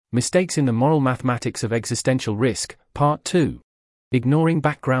Mistakes in the Moral Mathematics of Existential Risk, Part 2. Ignoring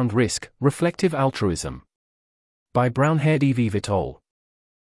Background Risk, Reflective Altruism. By BrownHairedEevee et al.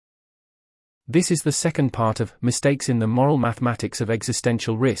 This is the second part of Mistakes in the Moral Mathematics of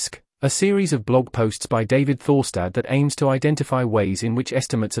Existential Risk, a series of blog posts by David Thorstad that aims to identify ways in which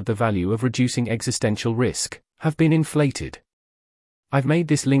estimates of the value of reducing existential risk have been inflated. I've made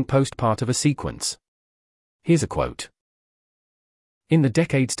this Linkpost part of a sequence. Here's a quote. In the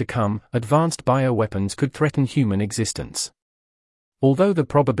decades to come, advanced bioweapons could threaten human existence. Although the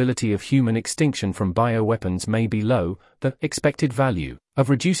probability of human extinction from bioweapons may be low, the expected value of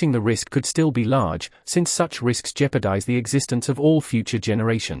reducing the risk could still be large, since such risks jeopardize the existence of all future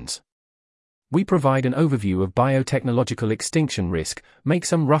generations. We provide an overview of biotechnological extinction risk, make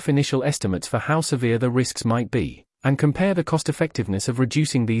some rough initial estimates for how severe the risks might be, and compare the cost-effectiveness of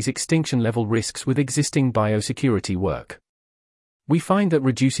reducing these extinction-level risks with existing biosecurity work. We find that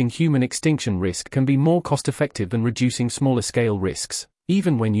reducing human extinction risk can be more cost-effective than reducing smaller-scale risks,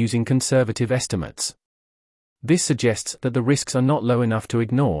 even when using conservative estimates. This suggests that the risks are not low enough to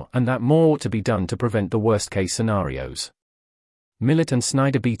ignore and that more ought to be done to prevent the worst-case scenarios. Millett and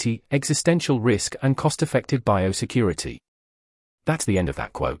Snyder-Beatty, Existential Risk and Cost-Effective Biosecurity. That's the end of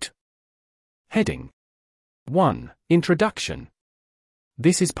that quote. Heading 1. Introduction.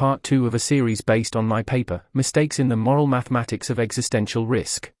 This is part 2 of a series based on my paper, Mistakes in the Moral Mathematics of Existential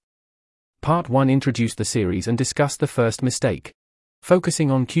Risk. Part 1 introduced the series and discussed the first mistake, focusing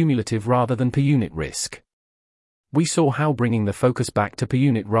on cumulative rather than per unit risk. We saw how bringing the focus back to per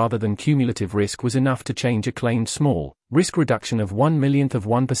unit rather than cumulative risk was enough to change a claimed small risk reduction of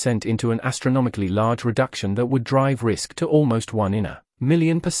 1/1,000,000% into an astronomically large reduction that would drive risk to almost 1 in a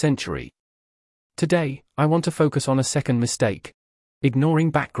million per century. Today, I want to focus on a second mistake. Ignoring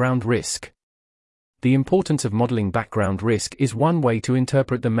background risk. The importance of modeling background risk is one way to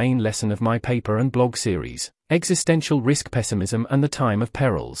interpret the main lesson of my paper and blog series, Existential Risk Pessimism and the Time of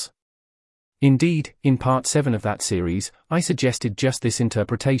Perils. Indeed, in part 7 of that series, I suggested just this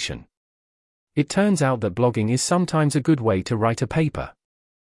interpretation. It turns out that blogging is sometimes a good way to write a paper.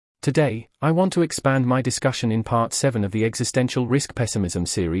 Today, I want to expand my discussion in part 7 of the Existential Risk Pessimism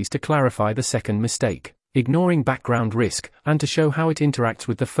series to clarify the second mistake, ignoring background risk, and to show how it interacts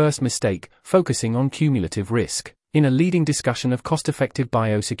with the first mistake, focusing on cumulative risk, in a leading discussion of cost-effective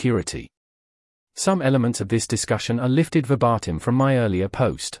biosecurity. Some elements of this discussion are lifted verbatim from my earlier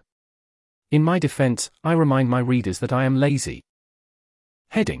post. In my defense, I remind my readers that I am lazy.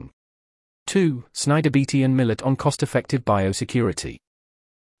 Heading 2. Snyder-Beatty and Millett on cost-effective biosecurity.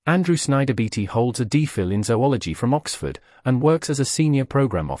 Andrew Snyder-Beatty holds a DPhil in zoology from Oxford, and works as a senior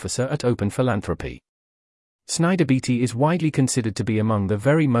program officer at Open Philanthropy. Snyder-Beatty is widely considered to be among the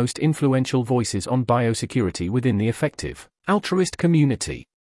very most influential voices on biosecurity within the effective, altruist community.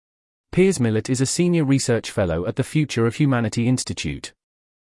 Piers Millett is a senior research fellow at the Future of Humanity Institute.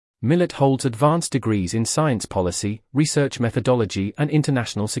 Millett holds advanced degrees in science policy, research methodology and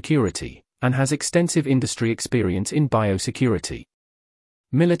international security, and has extensive industry experience in biosecurity.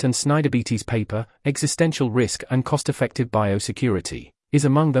 Millett and Snyder-Beatty's paper, Existential Risk and Cost-Effective Biosecurity, is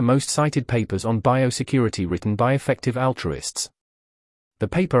among the most cited papers on biosecurity written by effective altruists. The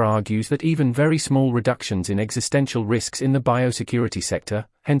paper argues that even very small reductions in existential risks in the biosecurity sector,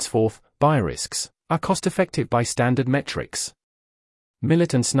 henceforth, biorisks, are cost-effective by standard metrics.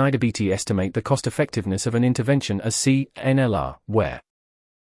 Millett and Snyder-Beatty estimate the cost-effectiveness of an intervention as C/NLR, where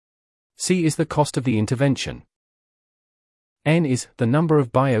C is the cost of the intervention. N is the number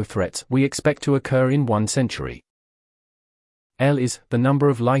of biothreats we expect to occur in 1 century. L is the number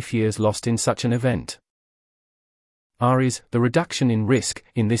of life years lost in such an event. R is the reduction in risk,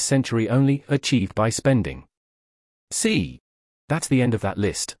 in this century only, achieved by spending. C. That's the end of that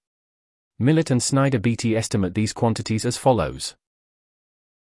list. Millett and Snyder-Beatty estimate these quantities as follows.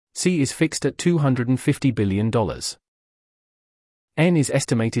 C is fixed at $250 billion. N is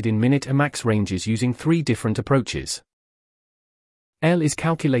estimated in minute-max ranges using 3 different approaches. L is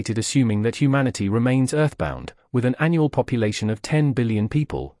calculated assuming that humanity remains earthbound, with an annual population of 10 billion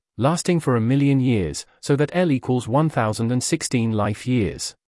people, lasting for 1 million years, so that L equals 1,016 life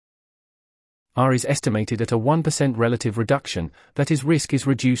years. R is estimated at a 1% relative reduction, that is, risk is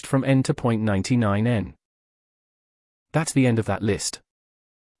reduced from N to 0.99 N. That's the end of that list.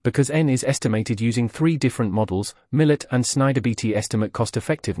 Because N is estimated using 3 different models, Millett and Snyder-Beatty estimate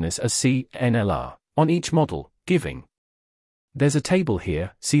cost-effectiveness as C/NLR on each model, giving. There's a table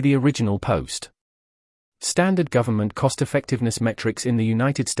here, see the original post. Standard government cost-effectiveness metrics in the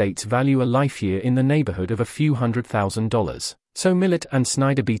United States value a life year in the neighborhood of a few $100,000. So Millett and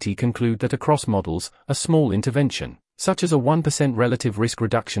Snyder-Beatty conclude that across models, a small intervention, such as a 1% relative risk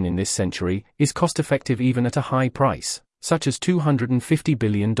reduction in this century, is cost-effective even at a high price, such as $250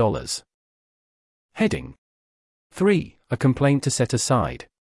 billion. Heading 3. A complaint to set aside.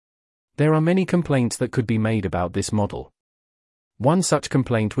 There are many complaints that could be made about this model. One such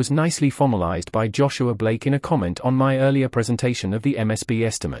complaint was nicely formalized by Joshua Blake in a comment on my earlier presentation of the MSB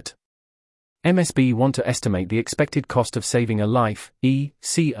estimate. MSB want to estimate the expected cost of saving a life, E,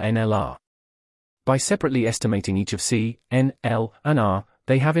 C, and LR. By separately estimating each of C, N, L, and R,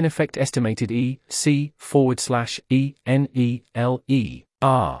 they have in effect estimated E, C/E, N, E, L, E,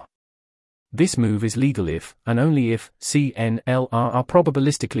 R. This move is legal if, and only if, C, N, L, R are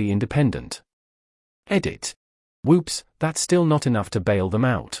probabilistically independent. Edit. Whoops, that's still not enough to bail them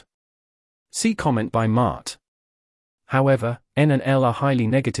out. See comment by Mart. However, N and L are highly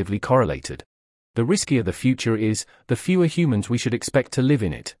negatively correlated. The riskier the future is, the fewer humans we should expect to live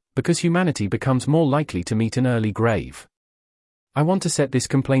in it, because humanity becomes more likely to meet an early grave. I want to set this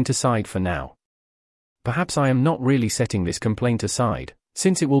complaint aside for now. Perhaps I am not really setting this complaint aside,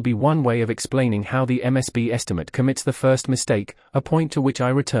 since it will be one way of explaining how the MSB estimate commits the first mistake, a point to which I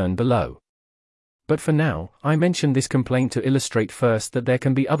return below. But for now, I mention this complaint to illustrate first that there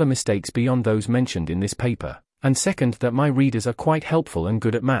can be other mistakes beyond those mentioned in this paper, and second that my readers are quite helpful and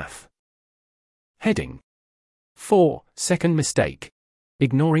good at math. Heading 4. Second mistake.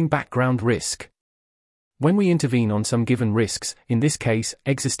 Ignoring background risk. When we intervene on some given risks, in this case,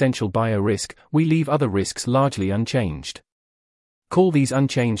 existential bio-risk, we leave other risks largely unchanged. Call these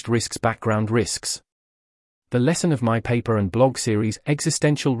unchanged risks background risks. The lesson of my paper and blog series,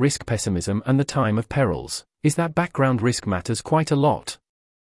 Existential Risk Pessimism and the Time of Perils, is that background risk matters quite a lot.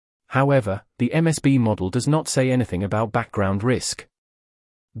 However, the MSB model does not say anything about background risk.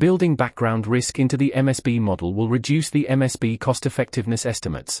 Building background risk into the MSB model will reduce the MSB cost-effectiveness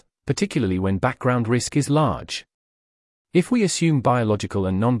estimates, particularly when background risk is large. If we assume biological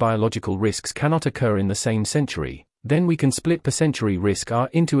and non-biological risks cannot occur in the same century, then we can split per-century risk R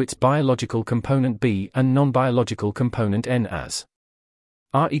into its biological component B and non-biological component N as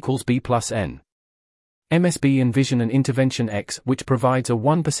R equals B plus N. MSB envision an intervention X which provides a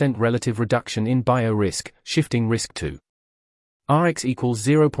 1% relative reduction in bio-risk, shifting risk to Rx equals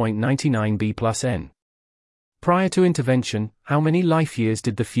 0.99 B plus N. Prior to intervention, how many life years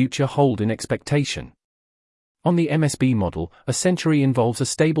did the future hold in expectation? On the MSB model, a century involves a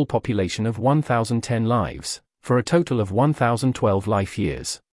stable population of 1,010 lives, for a total of 1,012 life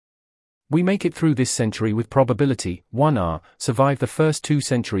years. We make it through this century with probability 1R, survive the first 2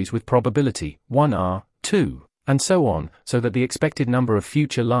 centuries with probability 1R, 2, and so on, so that the expected number of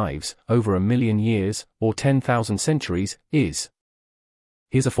future lives, over 1 million years, or 10,000 centuries, is.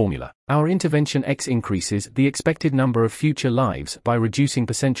 Here's a formula. Our intervention X increases the expected number of future lives by reducing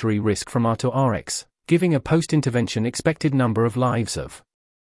per-century risk from R to Rx, giving a post-intervention expected number of lives of.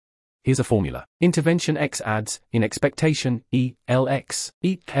 Here's a formula. Intervention X adds, in expectation, E, Lx,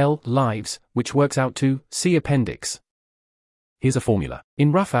 E, L, lives, which works out to, see appendix. Here's a formula.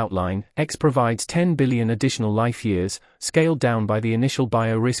 In rough outline, X provides 10 billion additional life years, scaled down by the initial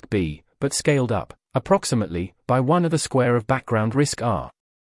bio-risk B, but scaled up, approximately, by 1 of the square of background risk R.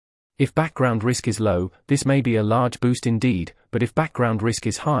 If background risk is low, this may be a large boost indeed, but if background risk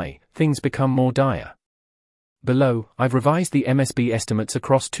is high, things become more dire. Below, I've revised the MSB estimates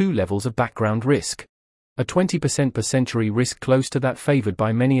across 2 levels of background risk. A 20% per century risk close to that favored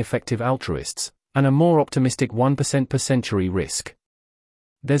by many effective altruists, and a more optimistic 1% per century risk.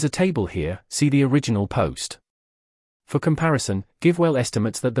 There's a table here, see the original post. For comparison, GiveWell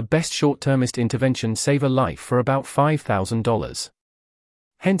estimates that the best short-termist interventions save a life for about $5,000.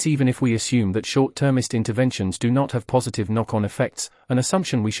 Hence, even if we assume that short-termist interventions do not have positive knock-on effects, an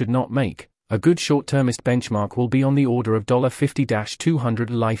assumption we should not make, a good short-termist benchmark will be on the order of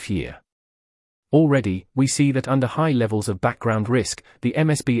 $50-200 life year. Already, we see that under high levels of background risk, the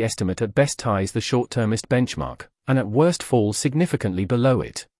MSB estimate at best ties the short-termist benchmark, and at worst falls significantly below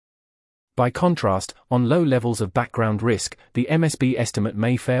it. By contrast, on low levels of background risk, the MSB estimate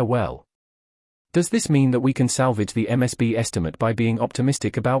may fare well. Does this mean that we can salvage the MSB estimate by being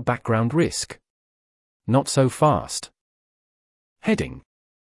optimistic about background risk? Not so fast. Heading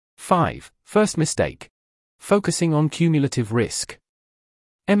 5. First mistake. Focusing on cumulative risk.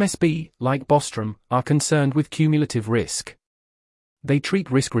 MSB, like Bostrom, are concerned with cumulative risk. They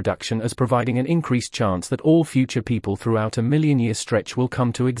treat risk reduction as providing an increased chance that all future people throughout a million-year stretch will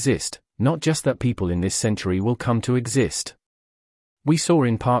come to exist, not just that people in this century will come to exist. We saw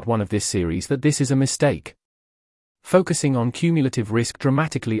in part 1 of this series that this is a mistake. Focusing on cumulative risk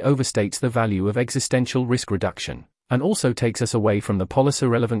dramatically overstates the value of existential risk reduction, and also takes us away from the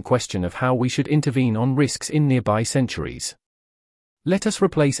policy-relevant question of how we should intervene on risks in nearby centuries. Let us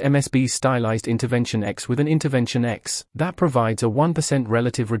replace MSB's stylized intervention X with an intervention X that provides a 1%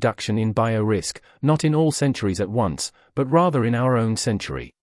 relative reduction in biorisk, not in all centuries at once, but rather in our own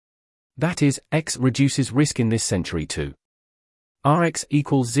century. That is, X reduces risk in this century to Rx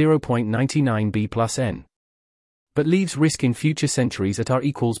equals 0.99 B plus N. But leaves risk in future centuries at R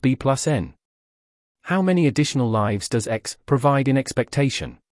equals B plus N. How many additional lives does X provide in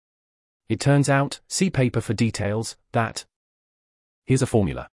expectation? It turns out, see paper for details, that here's a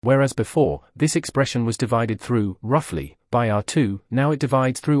formula. Whereas before, this expression was divided through, roughly, by R2, now it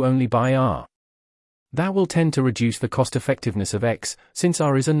divides through only by R. That will tend to reduce the cost-effectiveness of X, since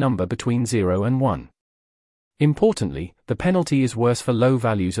R is a number between 0 and 1. Importantly, the penalty is worse for low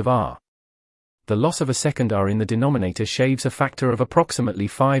values of R. The loss of a second R in the denominator shaves a factor of approximately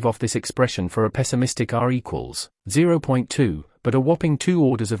 5 off this expression for a pessimistic R equals 0.2, but a whopping 2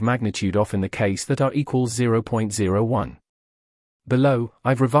 orders of magnitude off in the case that R equals 0.01. Below,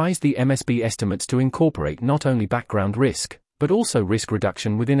 I've revised the MSB estimates to incorporate not only background risk, but also risk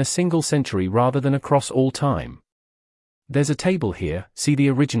reduction within a single century rather than across all time. There's a table here, see the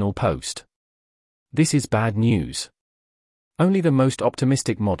original post. This is bad news. Only the most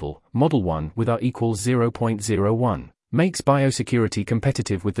optimistic model, Model 1 with R equals 0.01, makes biosecurity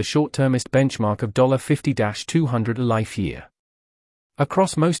competitive with the short-termist benchmark of $50-200 a life year.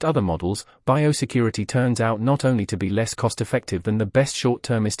 Across most other models, biosecurity turns out not only to be less cost-effective than the best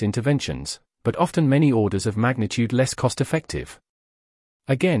short-termist interventions, but often many orders of magnitude less cost-effective.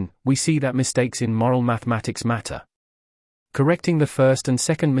 Again, we see that mistakes in moral mathematics matter. Correcting the first and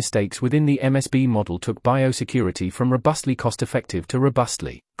second mistakes within the MSB model took biosecurity from robustly cost-effective to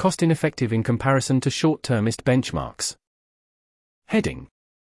robustly cost-ineffective in comparison to short-termist benchmarks. Heading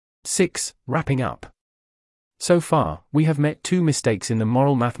 6. Wrapping up. So far, we have met 2 mistakes in the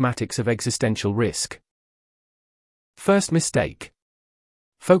moral mathematics of existential risk. First mistake.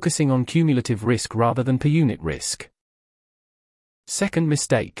 Focusing on cumulative risk rather than per-unit risk. Second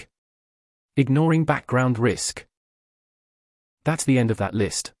mistake. Ignoring background risk. That's the end of that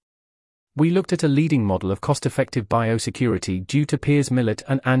list. We looked at a leading model of cost-effective biosecurity due to Piers Millett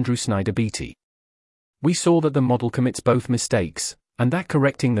and Andrew Snyder-Beatty. We saw that the model commits both mistakes, and that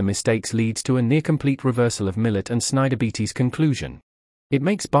correcting the mistakes leads to a near-complete reversal of Millett and Snyder-Beatty's conclusion. It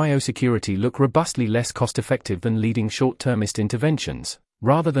makes biosecurity look robustly less cost-effective than leading short-termist interventions,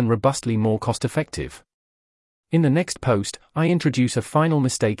 rather than robustly more cost-effective. In the next post, I introduce a final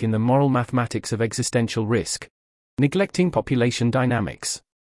mistake in the moral mathematics of existential risk: neglecting population dynamics.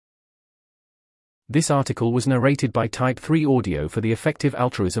 This article was narrated by Type 3 Audio for the Effective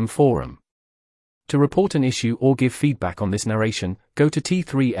Altruism Forum. To report an issue or give feedback on this narration, go to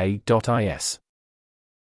t3a.is.